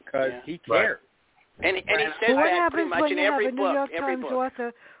because he cares. And he says that pretty much in every book. What happens when you have a New York Times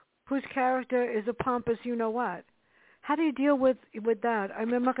author whose character is a pompous you-know-what? How do you deal with that? I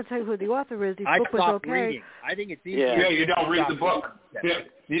mean, I'm not going to tell you who the author is. The book was okay. Reading. I think it's easy. Yeah, you don't read the book.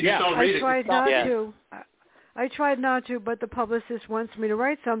 You just don't read it. I tried not to, but the publicist wants me to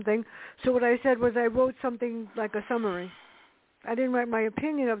write something. So what I said was I wrote something like a summary. I didn't write my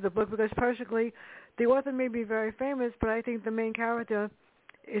opinion of the book because personally, the author may be very famous, but I think the main character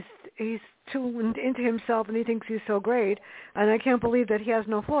he's too into himself and he thinks he's so great, and I can't believe that he has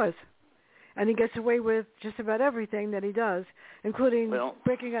no flaws. And he gets away with just about everything that he does, including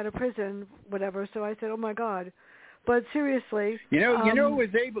breaking out of prison, whatever. So I said, oh, my God. But seriously, who was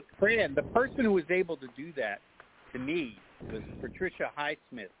able, Fran, the person who was able to do that to me was Patricia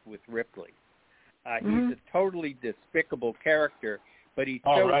Highsmith with Ripley. He's a totally despicable character, but he's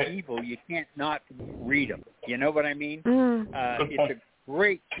so evil you can't not read him. You know what I mean? It's a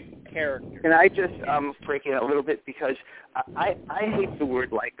great character. Can I just break it a little bit because I hate the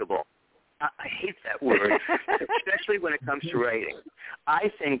word likable. I hate that word, especially when it comes to writing.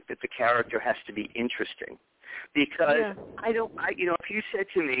 I think that the character has to be interesting. Because if you said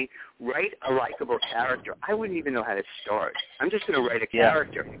to me, write a likable character, I wouldn't even know how to start. I'm just going to write a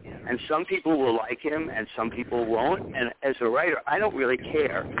character. And some people will like him and some people won't. And as a writer, I don't really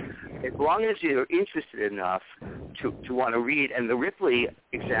care. As long as you're interested enough to want to read. And the Ripley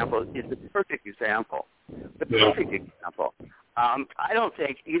example is the perfect example. I don't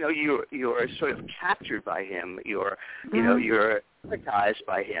think, you're sort of captured by him. You're hypnotized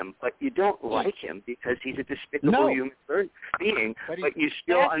by him, but you don't like him because he's a despicable human being. But you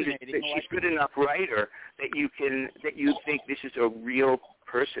still understand she's good enough writer that you think this is a real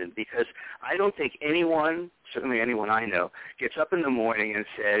person. Because I don't think anyone, certainly anyone I know, gets up in the morning and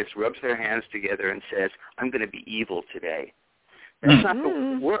rubs their hands together and says, I'm going to be evil today. That's not the way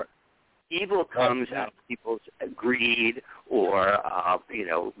it works. Evil comes out of people's greed or,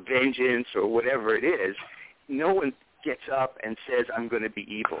 vengeance or whatever it is. No one gets up and says, I'm going to be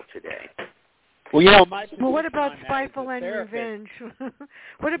evil today. Well, what about spiteful and revenge?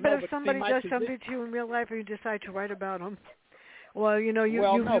 What about if somebody does something to you in real life and you decide to write about them? Well, you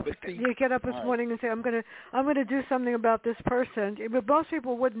get up this morning and say, I'm going to do something about this person. But most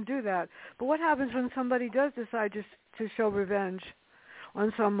people wouldn't do that. But what happens when somebody does decide to show revenge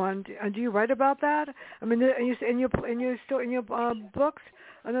on someone? Do you write about that? I mean, in your books,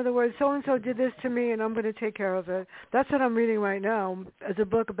 in other words, so and so did this to me, and I'm going to take care of it. That's what I'm reading right now, as a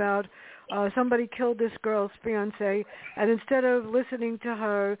book about somebody killed this girl's fiance, and instead of listening to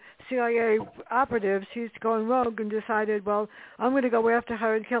her CIA operatives, she's going rogue and decided, well, I'm going to go after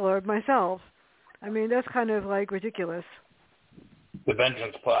her and kill her myself. I mean, that's kind of like ridiculous. the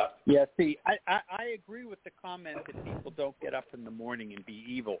vengeance plot. Yeah, see, I agree with the comment that people don't get up in the morning and be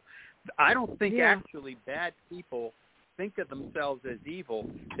evil. I don't think actually bad people think of themselves as evil.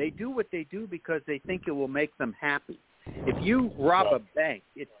 They do what they do because they think it will make them happy. If you rob a bank,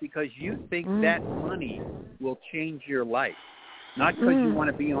 it's because you think that money will change your life, not because you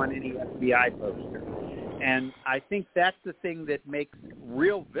want to be on any FBI poster. And I think that's the thing that makes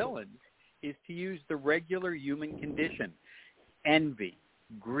real villains is to use the regular human condition: envy,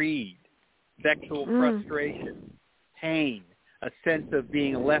 greed, sexual frustration, pain, a sense of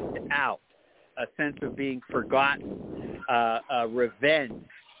being left out, a sense of being forgotten, revenge.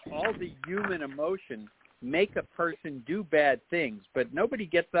 All the human emotions make a person do bad things, but nobody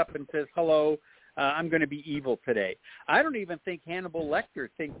gets up and says, hello, I'm going to be evil today. I don't even think Hannibal Lecter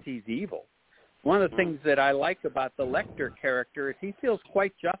thinks he's evil. One of the things that I like about the Lecter character is he feels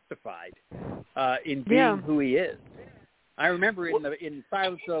quite justified in being who he is. I remember in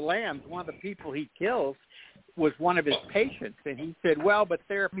Silence of the Lambs, one of the people he kills was one of his patients, and he said, well, but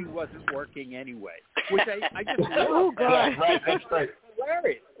therapy wasn't working anyway, which I just love. Oh, God. Right, that's right.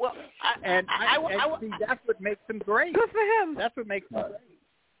 Hilarious. Well, I think that's what makes him great. Good for him. That's what makes him great.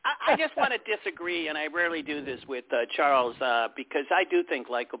 I just want to disagree, and I rarely do this with Charles, because I do think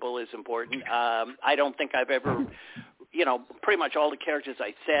likable is important. I don't think I've ever, pretty much all the characters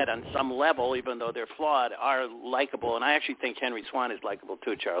I said on some level, even though they're flawed, are likable, and I actually think Henry Swan is likable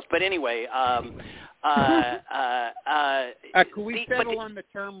too, Charles. But anyway, could we settle on the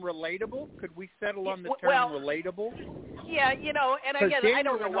term relatable? Could we settle on the term relatable? Yeah, and again, I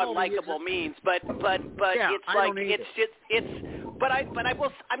don't know what likable means, but it's like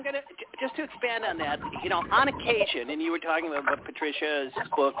I'm gonna just to expand on that. On occasion, and you were talking about Patricia's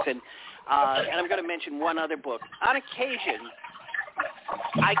books, and I'm going to mention one other book. On occasion,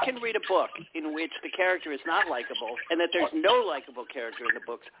 I can read a book in which the character is not likable, and that there's no likable character in the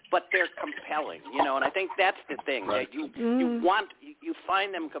books, but they're compelling, and I think that's the thing. Right. That you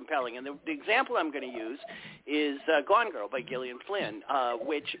find them compelling. And the example I'm going to use is Gone Girl by Gillian Flynn,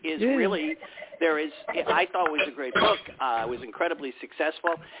 which is really, I thought was a great book. Was incredibly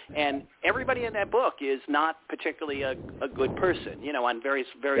successful, and everybody in that book is not particularly a good person, on various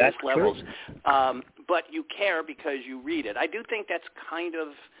levels. But you care because you read it. I do think that's kind of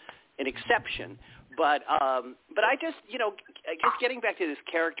an exception. But I just, just getting back to this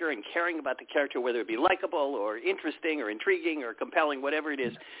character and caring about the character, whether it be likable or interesting or intriguing or compelling, whatever it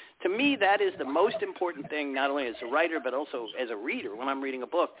is, to me that is the most important thing, not only as a writer but also as a reader when I'm reading a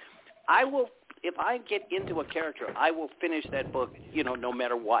book. If I get into a character, I will finish that book, no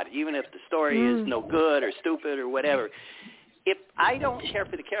matter what, even if the story is no good or stupid or whatever. If I don't care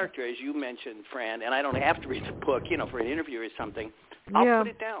for the character, as you mentioned, Fran, and I don't have to read the book, for an interview or something, I'll put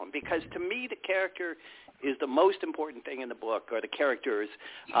it down, because to me the character is the most important thing in the book, or the characters,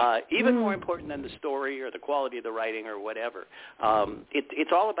 even more important than the story or the quality of the writing or whatever.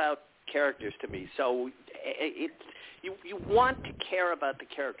 It's all about characters to me. So you want to care about the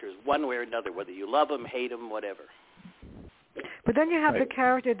characters one way or another, whether you love them, hate them, whatever. But then you have the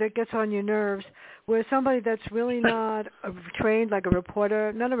character that gets on your nerves, where somebody that's really not trained, like a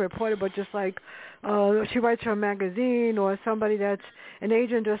reporter, not a reporter, but just like she writes for a magazine, or somebody that's an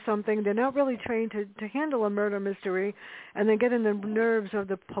agent or something. They're not really trained to handle a murder mystery, and they get in the nerves of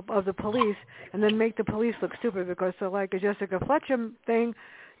the police, and then make the police look stupid because they're like a Jessica Fletcher thing.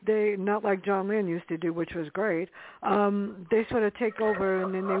 They, not like John Land used to do, which was great. They sort of take over,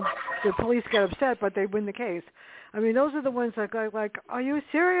 and then the police get upset, but they win the case. I mean, those are the ones like, are you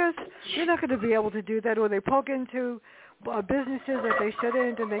serious? You're not going to be able to do that. Or they poke into businesses that they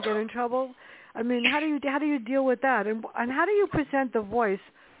shouldn't, and they get in trouble. I mean, how do you deal with that? And how do you present the voice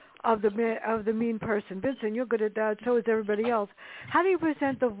of the mean person? Vincent, you're good at that. So is everybody else. How do you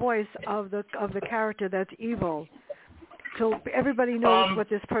present the voice of the character that's evil, so everybody knows what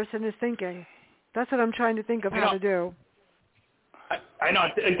this person is thinking? That's what I'm trying to think of how to do. I know.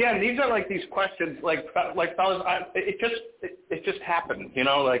 Again, these are like these questions, like fellas. It just happens,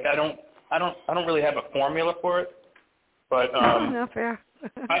 Like I don't really have a formula for it, but not fair.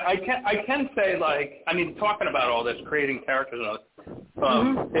 I can say, like, I mean, talking about all this, creating characters and all this.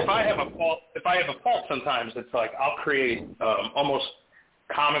 If I have a fault, sometimes it's like I'll create almost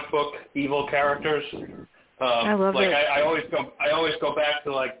comic book evil characters. I love it. I always go back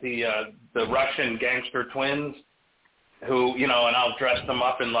to like the Russian gangster twins, who, and I'll dress them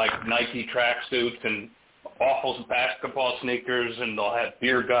up in like Nike tracksuits and awful basketball sneakers, and they'll have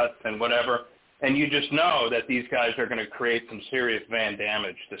beer guts and whatever. And you just know that these guys are going to create some serious van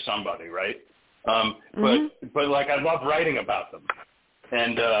damage to somebody, right? But like I love writing about them,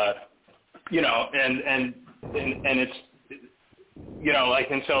 and and it's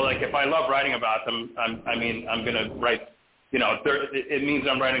and so if I love writing about them, I'm going to write, it means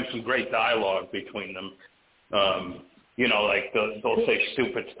I'm writing some great dialogue between them. They'll say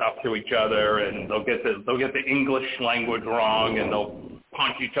stupid stuff to each other, and they'll get the English language wrong, and they'll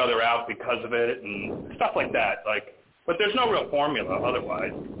punch each other out because of it, and stuff like that. But there's no real formula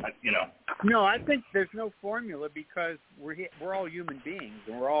otherwise, No, I think there's no formula because we're all human beings,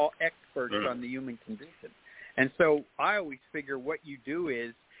 and we're all experts on the human condition. And so I always figure what you do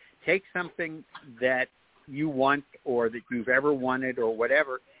is take something that you want or that you've ever wanted or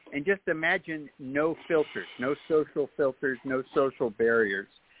whatever, and just imagine no filters, no social filters, no social barriers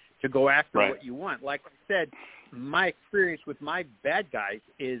to go after what you want. Like I said, my experience with my bad guys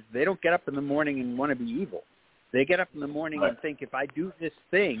is they don't get up in the morning and want to be evil. They get up in the morning and think, if I do this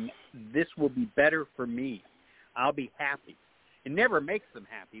thing, this will be better for me. I'll be happy. It never makes them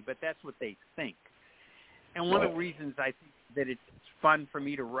happy, but that's what they think. And one of the reasons I think that it's fun for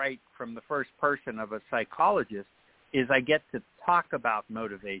me to write from the first person of a psychologist is I get to talk about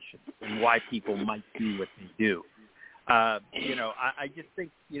motivation and why people might do what they do. I just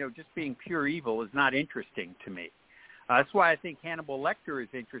think, just being pure evil is not interesting to me. That's why I think Hannibal Lecter is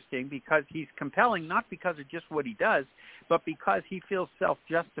interesting, because he's compelling not because of just what he does, but because he feels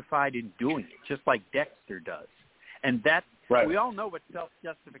self-justified in doing it, just like Dexter does. And that we all know what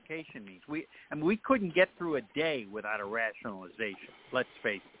self-justification means. We couldn't get through a day without a rationalization, let's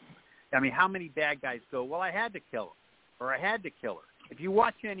face it. I mean, how many bad guys go, well, I had to kill him, or I had to kill her. If you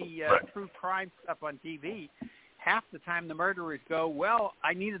watch any true crime stuff on TV, half the time the murderers go, well,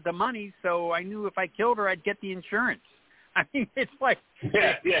 I needed the money, so I knew if I killed her, I'd get the insurance. I mean, it's like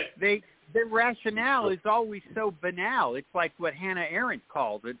their rationale is always so banal. It's like what Hannah Arendt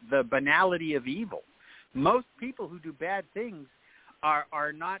called it, the banality of evil. Most people who do bad things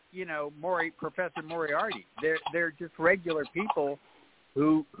are not, Professor Moriarty. They're just regular people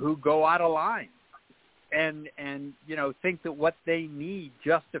who go out of line and think that what they need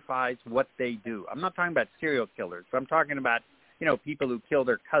justifies what they do. I'm not talking about serial killers. I'm talking about, people who kill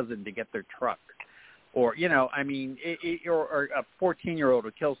their cousin to get their truck. Or, or a 14-year-old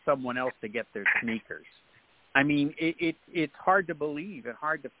who kills someone else to get their sneakers. I mean, it's hard to believe and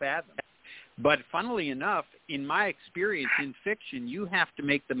hard to fathom. But funnily enough, in my experience in fiction, you have to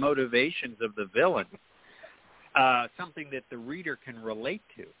make the motivations of the villain something that the reader can relate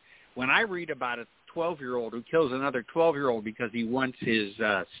to. When I read about a 12-year-old who kills another 12-year-old because he wants his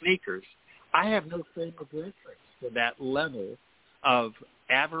sneakers, I have no frame of reference for that level of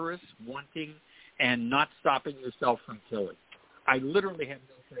avarice, wanting, and not stopping yourself from killing. I literally have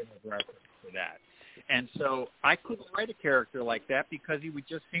no frame of reference for that. And so I couldn't write a character like that because he would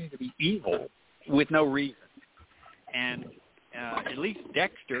just seem to be evil with no reason. And at least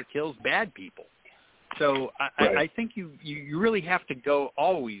Dexter kills bad people. So I think you really have to go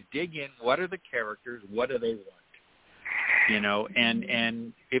always dig in, what are the characters, what do they want?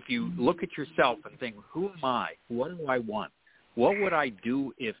 And if you look at yourself and think, who am I? What do I want? What would I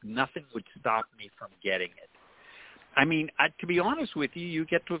do if nothing would stop me from getting it? I mean, to be honest with you, you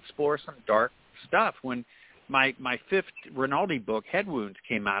get to explore some dark stuff. When my fifth Rinaldi book, Head Wounds,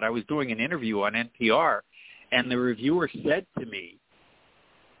 came out, I was doing an interview on NPR, and the reviewer said to me,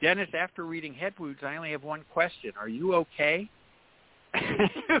 Dennis, after reading Head Wounds, I only have one question. Are you okay?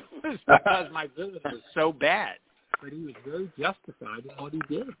 It was because my villain was so bad, but he was very justified in what he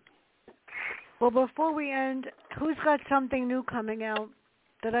did. Well, before we end, who's got something new coming out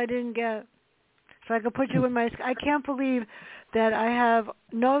that I didn't get? So I could put you in my... I can't believe that I have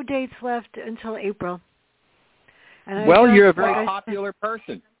no dates left until April. And you're a very popular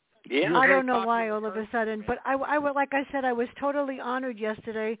person. Yeah. I don't know why all of a sudden, but I like I said, I was totally honored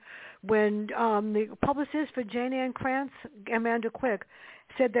yesterday when the publicist for Jane Ann Krantz, Amanda Quick,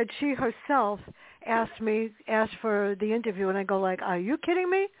 said that she herself asked for the interview, and I go like, are you kidding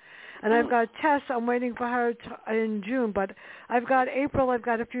me? And I've got Tess, I'm waiting for her in June, but I've got April, I've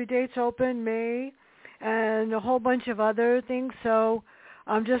got a few dates open, May, and a whole bunch of other things. So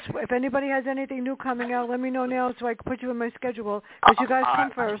if anybody has anything new coming out, let me know now so I can put you in my schedule. But you guys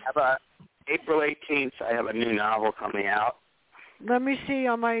come first. April 18th, I have a new novel coming out. Let me see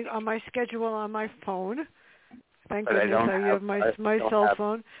on my schedule on my phone. Thank goodness I have my cell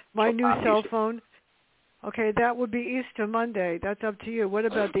phone, my new cell phone. Okay, that would be Easter Monday. That's up to you. What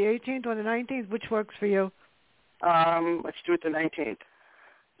about the 18th or the 19th? Which works for you? Let's do it the 19th.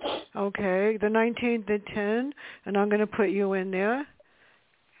 Okay, the 19th at 10, and I'm going to put you in there.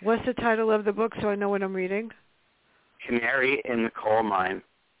 What's the title of the book so I know what I'm reading? Canary in the Coal Mine.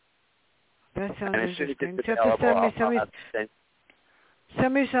 That sounds interesting. You have to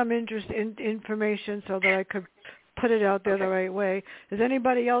send me some information so that I could put it out there the right way. Does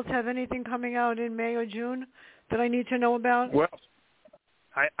anybody else have anything coming out in May or June that I need to know about? Well,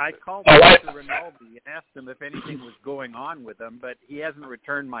 I called Mr. Rinaldi and asked him if anything was going on with him, but he hasn't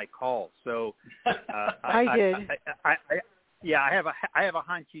returned my call. So I did. I have a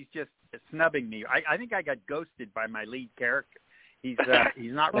hunch he's just snubbing me. I think I got ghosted by my lead character. He's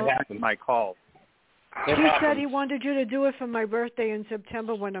not returning my calls. He said he wanted you to do it for my birthday in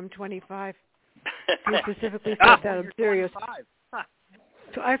September when I'm 25. He specifically said that. I'm serious.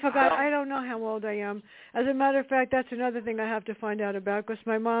 So I forgot. I don't know how old I am. As a matter of fact, that's another thing I have to find out about because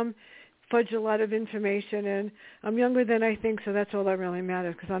my mom fudged a lot of information, and I'm younger than I think, so that's all that really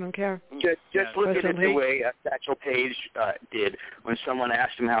matters because I don't care. Just look at it the way Satchel Paige did. When someone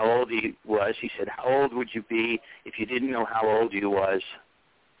asked him how old he was, he said, "How old would you be if you didn't know how old you was?"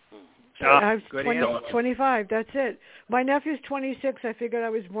 I was 25. That's it. My nephew's 26. I figured I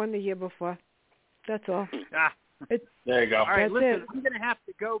was born the year before. That's all. There you go. All right, listen, it. I'm going to have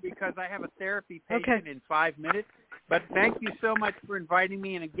to go because I have a therapy patient in 5 minutes. But thank you so much for inviting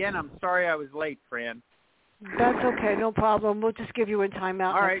me. And again, I'm sorry I was late, Fran. That's okay. No problem. We'll just give you a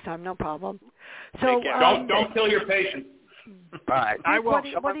timeout next time. No problem. So don't kill your patient. All right. I won't.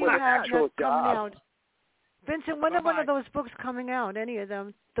 What do you have that's coming out? Vincent, when are one of those books coming out? Any of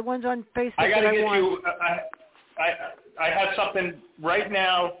them? The ones on Facebook I got to that get I want. you. I have something right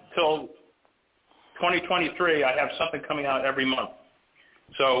now till 2023. I have something coming out every month.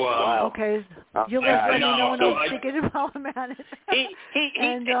 So okay, you'll let me know when I'm thinking about him at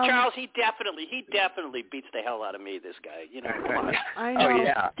it. Charles, he definitely beats the hell out of me. This guy, you know. Come on. I know. Oh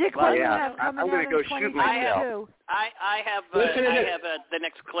yeah. Dick, what do you have coming I'm going to go shoot myself. I have the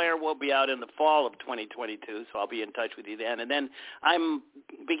next Claire will be out in the fall of 2022, so I'll be in touch with you then. And then I'm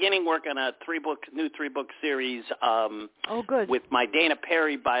beginning work on a new three book series. Good. With my Dana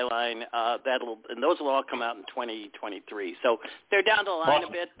Perry byline, those will all come out in 2023. So they're down the line a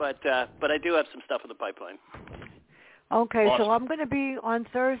bit, but I do have some stuff in the pipeline. Okay, awesome. So I'm going to be on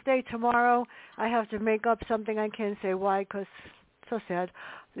Thursday tomorrow. I have to make up something. I can't say why because so sad.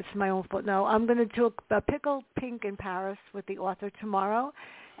 It's my own fault. No, I'm going to do a Pickle Pink in Paris with the author tomorrow.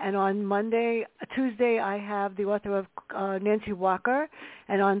 And on Tuesday, I have the author of Nancy Walker.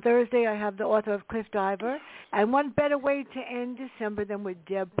 And on Thursday, I have the author of Cliff Diver. And what better way to end December than with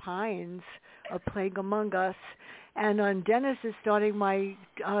Deb Pines, A Plague Among Us. And on Dennis is starting my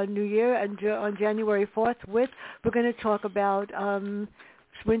new year on January 4th we're going to talk about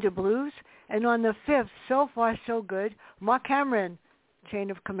Winter Blues. And on the 5th, so far so good, Mark Cameron,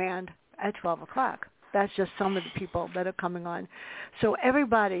 Chain of Command at 12 o'clock. That's just some of the people that are coming on. So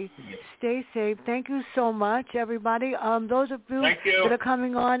everybody, stay safe. Thank you so much, everybody. Those of you that are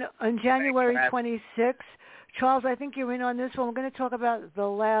coming on January 26th, Charles, I think you're in on this one. We're going to talk about the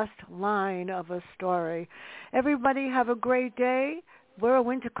last line of a story. Everybody have a great day. Wear a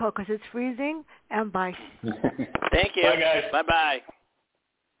winter coat because it's freezing, and bye. Thank you. Bye, guys. Bye-bye.